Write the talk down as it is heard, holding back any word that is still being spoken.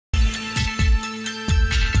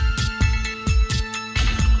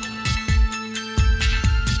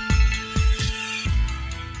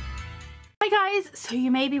guys, so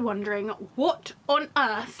you may be wondering what on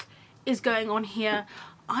earth is going on here.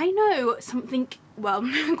 I know something, well,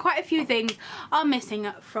 quite a few things are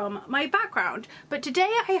missing from my background, but today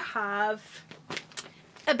I have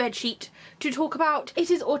a bedsheet to talk about. It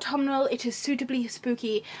is autumnal, it is suitably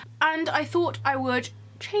spooky, and I thought I would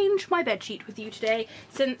change my bedsheet with you today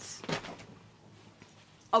since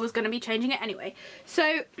I was going to be changing it anyway.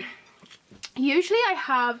 So usually I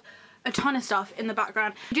have a ton of stuff in the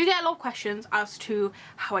background. I do get a lot of questions as to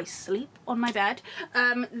how I sleep on my bed.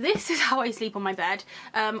 This is how I sleep on my bed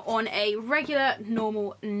on a regular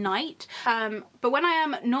normal night, but when I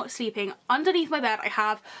am not sleeping, underneath my bed I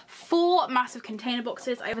have 4 massive container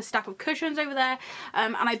boxes. I have a stack of cushions over there,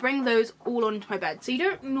 and I bring those all onto my bed, so you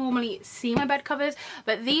don't normally see my bed covers,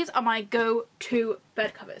 but these are my go-to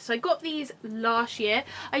bed covers. So I got these last year.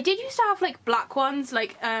 I did used to have like black ones,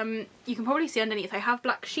 like you can probably see underneath I have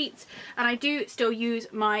black sheets, and I do still use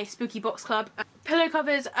my Spooky Box Club pillow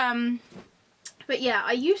covers, but yeah,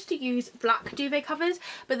 I used to use black duvet covers,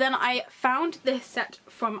 but then I found this set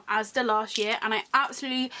from ASDA last year and I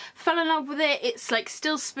absolutely fell in love with it. It's like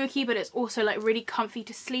still spooky, but it's also like really comfy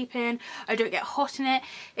to sleep in. I don't get hot in it,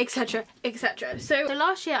 etc, etc. So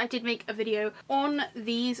last year I did make a video on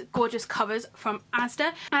these gorgeous covers from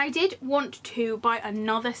ASDA, and I did want to buy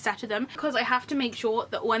another set of them because I have to make sure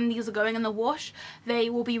that when these are going in the wash, they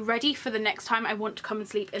will be ready for the next time I want to come and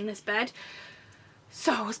sleep in this bed.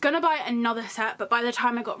 So I was gonna buy another set, but by the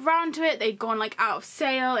time I got round to it, they'd gone like out of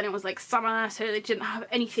sale and it was like summer, so they didn't have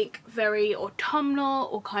anything very autumnal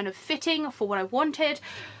or kind of fitting for what I wanted.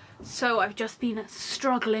 So I've just been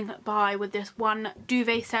struggling by with this one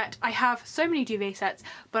duvet set. I have so many duvet sets,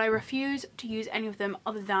 but I refuse to use any of them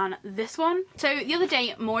other than this one. So the other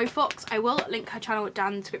day, Morifox, I will link her channel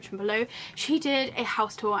down in the description below, she did a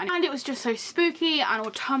house tour and it was just so spooky and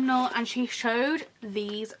autumnal, and she showed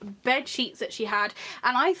these bed sheets that she had,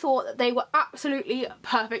 and I thought that they were absolutely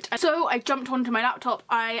perfect. So I jumped onto my laptop,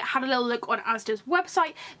 I had a little look on ASDA's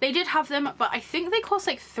website. They did have them, but I think they cost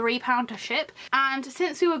like £3 to ship, and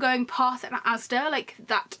since we were going past an ASDA like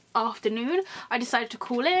that afternoon, I decided to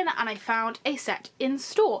call in and I found a set in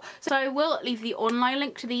store. So I will leave the online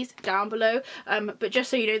link to these down below, but just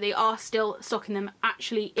so you know, they are still stocking them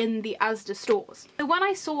actually in the ASDA stores. So when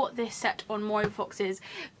I saw this set on Morifox's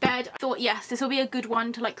bed, I thought yes, this will be a good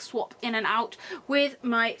one to like swap in and out with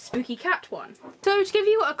my spooky cat one. So to give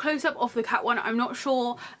you a close-up of the cat one, I'm not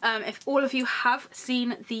sure if all of you have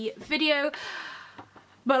seen the video,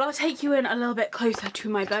 but I'll take you in a little bit closer to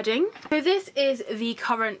my bedding. So this is the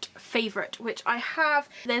current favourite, which I have.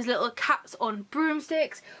 There's little cats on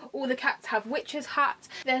broomsticks, all the cats have witches hats,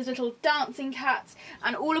 there's little dancing cats,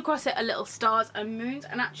 and all across it are little stars and moons,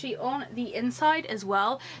 and actually on the inside as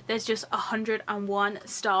well, there's just 101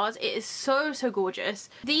 stars. It is so, so gorgeous.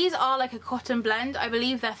 These are like a cotton blend. I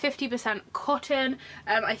believe they're 50% cotton.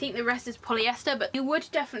 I think the rest is polyester, but you would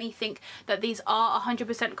definitely think that these are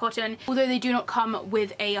 100% cotton, although they do not come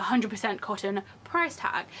with a 100% cotton price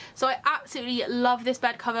tag. So I absolutely love this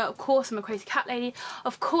bed cover. Of course I'm a crazy cat lady,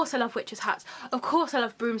 of course I love witches hats, of course I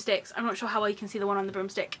love broomsticks. I'm not sure how well you can see the one on the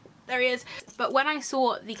broomstick. There he is. But when I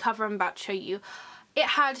saw the cover I'm about to show you, it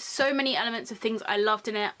had so many elements of things I loved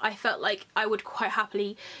in it. I felt like I would quite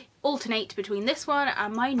happily alternate between this one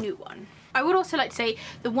and my new one. I would also like to say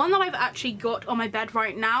the one that I've actually got on my bed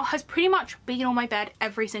right now has pretty much been on my bed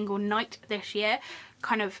every single night this year,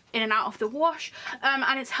 kind of in and out of the wash,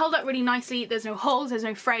 and it's held up really nicely. There's no holes, there's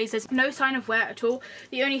no frays, there's no sign of wear at all.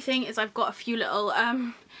 The only thing is I've got a few little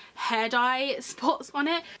hair dye spots on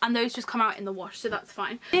it, and those just come out in the wash, so that's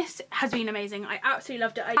fine. This has been amazing. I absolutely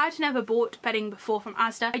loved it. I had never bought bedding before from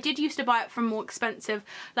ASDA. I did used to buy it from more expensive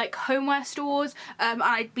like homeware stores, and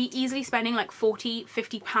I'd be easily spending like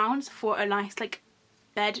 £40–50 for a nice like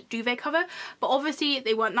bed duvet cover, but obviously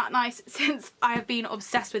they weren't that nice since I have been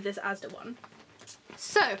obsessed with this ASDA one.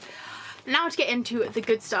 So now to get into the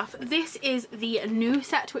good stuff. This is the new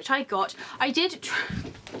set which I got. I did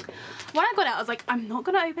when I got it, I was like, I'm not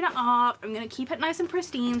gonna open it up, I'm gonna keep it nice and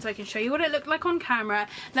pristine so I can show you what it looked like on camera.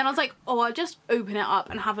 Then I was like, oh, I'll just open it up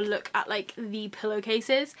and have a look at like the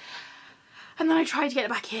pillowcases. And then I tried to get it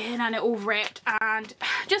back in and it all ripped, and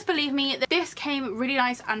just believe me, this came really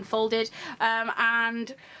nice and folded,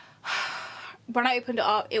 and when I opened it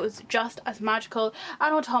up it was just as magical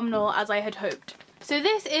and autumnal as I had hoped. So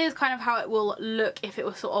this is kind of how it will look if it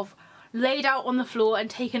was sort of laid out on the floor and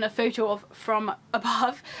taken a photo of from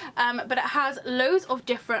above, but it has loads of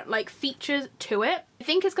different like features to it. I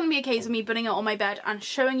think it's going to be a case of me putting it on my bed and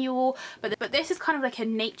showing you all, but this is kind of like a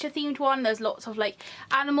nature themed one. There's lots of like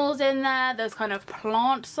animals in there, there's kind of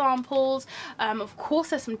plant samples, of course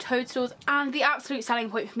there's some toadstools, and the absolute selling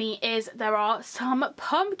point for me is there are some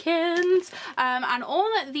pumpkins, and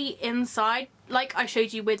on the inside, like I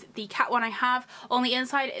showed you with the cat one I have, on the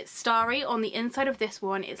inside it's starry, on the inside of this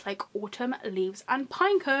one it's like autumn leaves and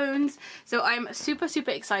pine cones. So I'm super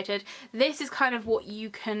excited. This is kind of what you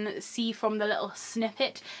can see from the little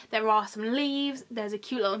snippet. There are some leaves, there's a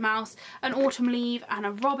cute little mouse, an autumn leaf and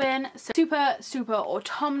a robin. So super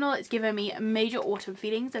autumnal. It's giving me major autumn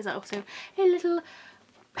feelings. There's also a little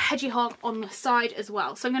hedgehog on the side as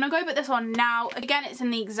well. So I'm going to go put this on now. Again, it's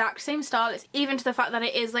in the exact same style. It's even to the fact that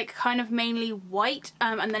it is like kind of mainly white,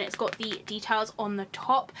 and then it's got the details on the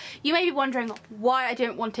top. You may be wondering why I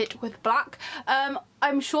don't want it with black.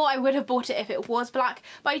 I'm sure I would have bought it if it was black,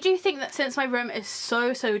 but I do think that since my room is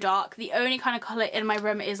so dark, the only kind of colour in my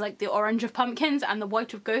room is like the orange of pumpkins and the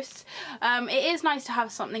white of ghosts. It is nice to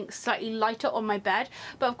have something slightly lighter on my bed,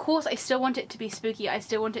 but of course I still want it to be spooky. I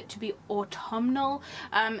still want it to be autumnal,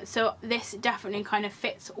 so this definitely kind of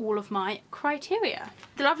fits all of my criteria.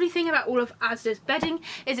 The lovely thing about all of ASDA's bedding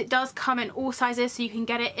is it does come in all sizes, so you can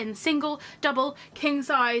get it in single, double, king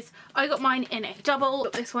size. I got mine in a double,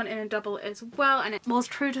 got this one in a double as well, and it was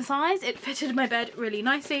true to size. It fitted my bed really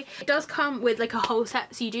nicely. It does come with like a whole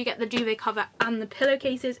set, so you do get the duvet cover and the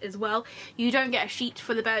pillowcases as well. You don't get a sheet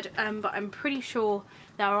for the bed, but I'm pretty sure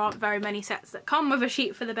there aren't very many sets that come with a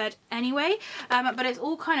sheet for the bed anyway, but it's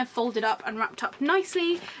all kind of folded up and wrapped up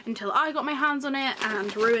nicely until I got my hands on it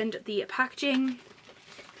and ruined the packaging.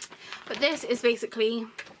 But this is basically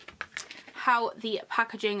how the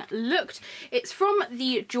packaging looked. It's from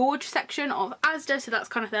the George section of ASDA, so that's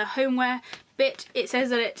kind of their homeware bit. It says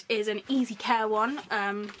that it is an easy care one.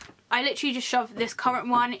 I literally just shove this current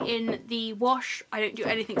one in the wash. I don't do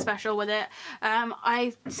anything special with it.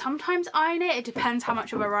 I sometimes iron it. It depends how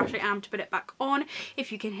much of a rush I am to put it back on.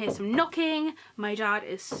 If you can hear some knocking, my dad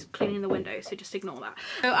is cleaning the window, so just ignore that.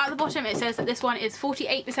 So at the bottom it says that this one is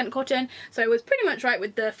 48% cotton, so I was pretty much right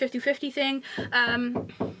with the 50-50 thing.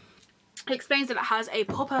 It explains that it has a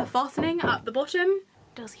popper fastening at the bottom.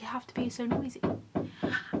 Does he have to be so noisy?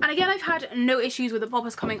 And again, I've had no issues with the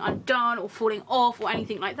poppers coming undone or falling off or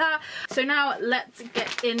anything like that. So now let's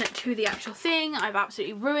get into the actual thing. I've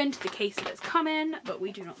absolutely ruined the case that it's come in, but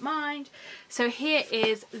we do not mind. So here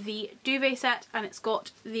is the duvet set, and it's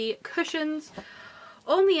got the cushions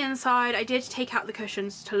on the inside. I did take out the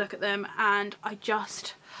cushions to look at them, and I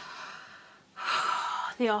just...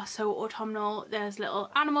 they are so autumnal. There's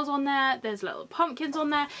little animals on there, there's little pumpkins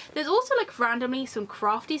on there, there's also like randomly some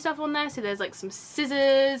crafty stuff on there. So there's like some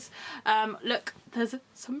scissors, look, there's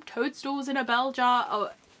some toadstools in a bell jar.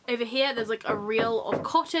 Oh, over here there's like a reel of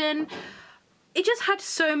cotton. It just had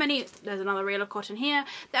so many, there's another reel of cotton here,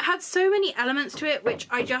 that had so many elements to it, which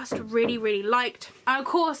I just really liked. And of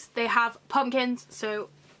course they have pumpkins, so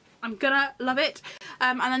I'm gonna love it.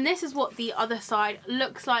 And then this is what the other side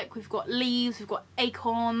looks like. We've got leaves, we've got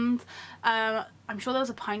acorns, I'm sure there was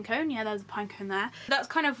a pine cone. Yeah, there's a pine cone there. That's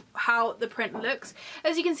kind of how the print looks.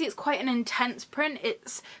 As you can see, it's quite an intense print.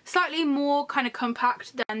 It's slightly more kind of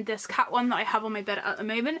compact than this cat one that I have on my bed at the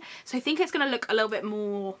moment, so I think it's gonna look a little bit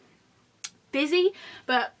more busy,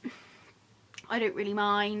 but I don't really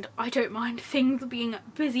mind. I don't mind things being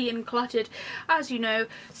busy and cluttered, as you know.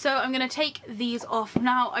 So I'm going to take these off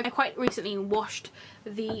now. I quite recently washed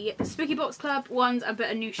the Spooky Box Club ones and put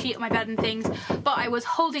a new sheet on my bed and things, but I was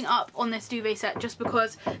holding up on this duvet set just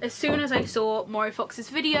because as soon as I saw Morifox's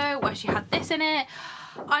video where she had this in it,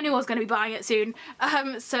 I knew I was going to be buying it soon.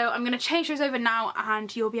 So I'm going to change those over now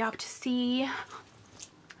and you'll be able to see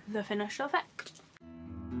the finished effect.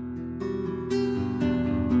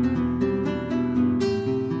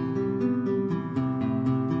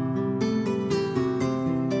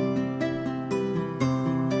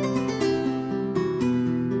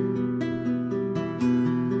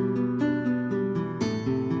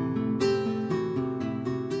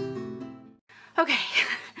 Okay,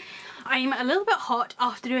 I'm a little bit hot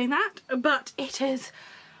after doing that, but it is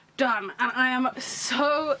done and I am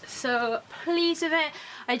so pleased with it.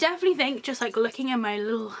 I definitely think, just like looking at my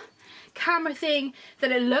little camera thing,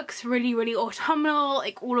 that it looks really autumnal,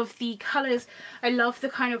 like all of the colours. I love the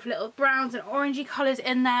kind of little browns and orangey colours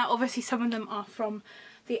in there. Obviously some of them are from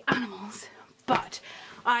the animals, but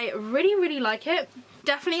I really like it.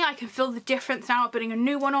 Definitely I can feel the difference now putting a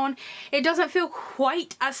new one on. It doesn't feel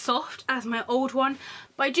quite as soft as my old one,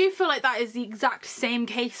 but I do feel like that is the exact same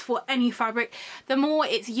case for any fabric. The more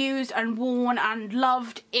it's used and worn and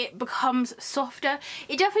loved, it becomes softer.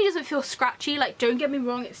 It definitely doesn't feel scratchy, like don't get me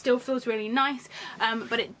wrong, it still feels really nice,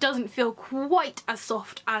 but it doesn't feel quite as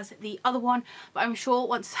soft as the other one. But I'm sure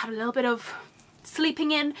once it's had a little bit of sleeping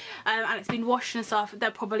in and it's been washed and stuff,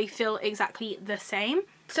 they'll probably feel exactly the same.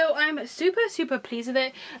 So I'm super pleased with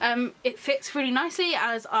it. It fits really nicely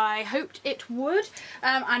as I hoped it would,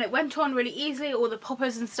 and it went on really easily. All the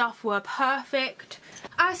poppers and stuff were perfect.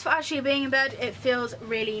 As for actually being in bed, it feels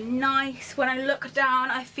really nice. When I look down,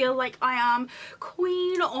 I feel like I am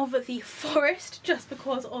queen of the forest just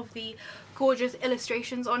because of the gorgeous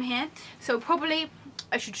illustrations on here. So probably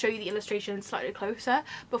I should show you the illustrations slightly closer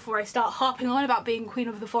before I start harping on about being queen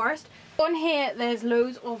of the forest. On here there's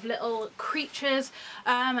loads of little creatures.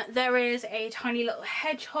 There is a tiny little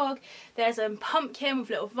hedgehog, there's a pumpkin with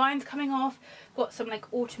little vines coming off, got some like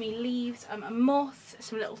autumny leaves, a moth,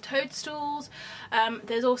 some little toadstools.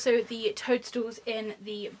 There's also the toadstools in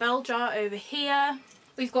the bell jar over here.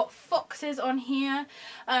 We've got foxes on here.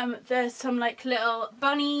 There's some like little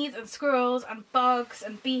bunnies and squirrels and bugs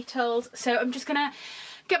and beetles. So I'm just gonna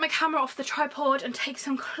get my camera off the tripod and take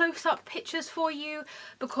some close-up pictures for you,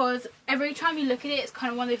 because every time you look at it, it's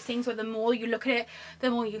kind of one of those things where the more you look at it, the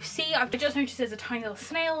more you see. I've just noticed there's a tiny little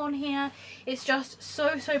snail on here. It's just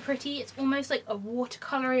so pretty. It's almost like a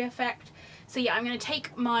watercolory effect. So yeah, I'm gonna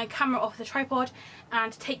take my camera off the tripod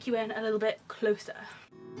and take you in a little bit closer.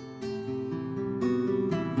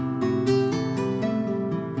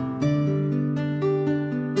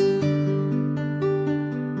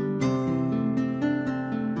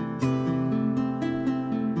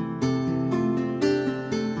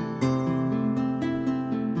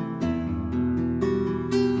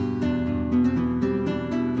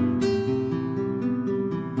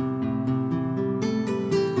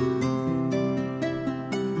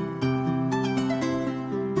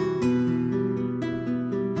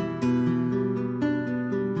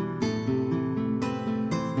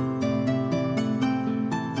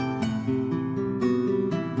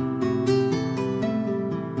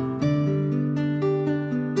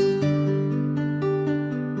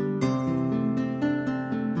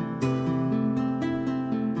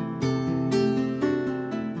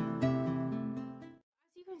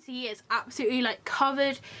 It's absolutely like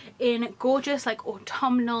covered in gorgeous like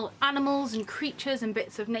autumnal animals and creatures and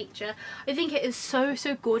bits of nature. I think it is so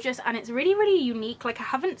gorgeous, and it's really unique. Like I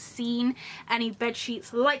haven't seen any bed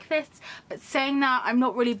sheets like this, but saying that, I'm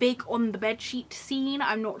not really big on the bed sheet scene.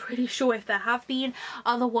 I'm not really sure if there have been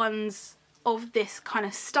other ones of this kind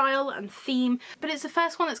of style and theme, but it's the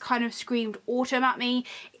first one that's kind of screamed autumn at me.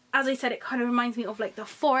 As I said, it kind of reminds me of like the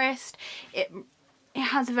forest. It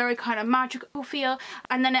has a very kind of magical feel,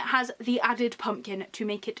 and then it has the added pumpkin to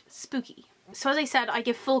make it spooky. So as I said, I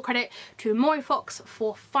give full credit to Morifox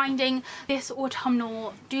for finding this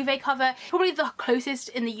autumnal duvet cover. Probably the closest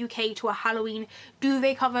in the UK to a Halloween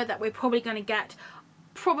duvet cover that we're probably going to get.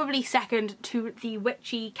 Probably second to the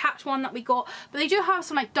witchy cat one that we got. But they do have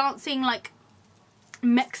some like dancing like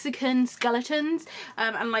Mexican skeletons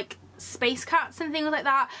and like space cats and things like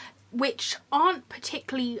that, which aren't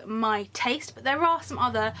particularly my taste, but there are some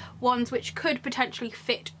other ones which could potentially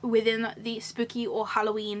fit within the spooky or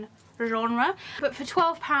Halloween genre. But for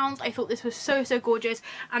 £12 I thought this was so gorgeous,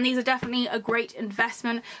 and these are definitely a great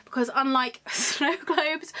investment, because unlike snow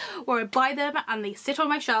globes where I buy them and they sit on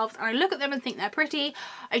my shelves and I look at them and think they're pretty,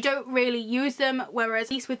 I don't really use them, whereas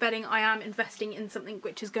at least with bedding I am investing in something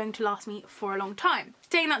which is going to last me for a long time.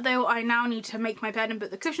 Saying that though, I now need to make my bed and put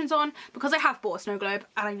the cushions on because I have bought a snow globe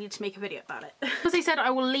and I need to make a video about it. As I said, I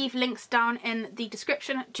will leave links down in the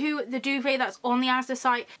description to the duvet that's on the ASDA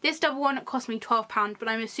site. This double one cost me £12, but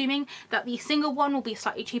I'm assuming that the single one will be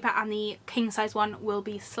slightly cheaper and the king size one will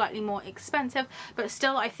be slightly more expensive, but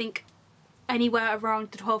still I think anywhere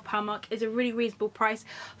around the £12 mark is a really reasonable price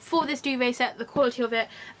for this duvet set, the quality of it,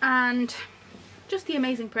 and just the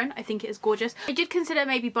amazing print. I think it is gorgeous. I did consider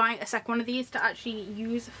maybe buying a second one of these to actually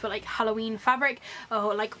use for like Halloween fabric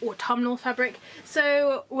or like autumnal fabric,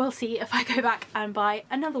 so we'll see if I go back and buy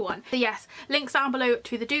another one. So yes, links down below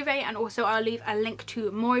to the duvet, and also I'll leave a link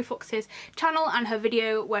to Morifox's channel and her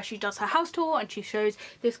video where she does her house tour and she shows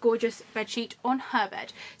this gorgeous bedsheet on her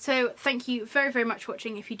bed. So thank you very much for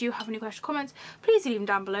watching. If you do have any questions or comments, please leave them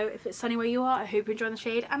down below. If it's sunny where you are, I hope you're enjoying the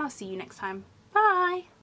shade, and I'll see you next time. Bye!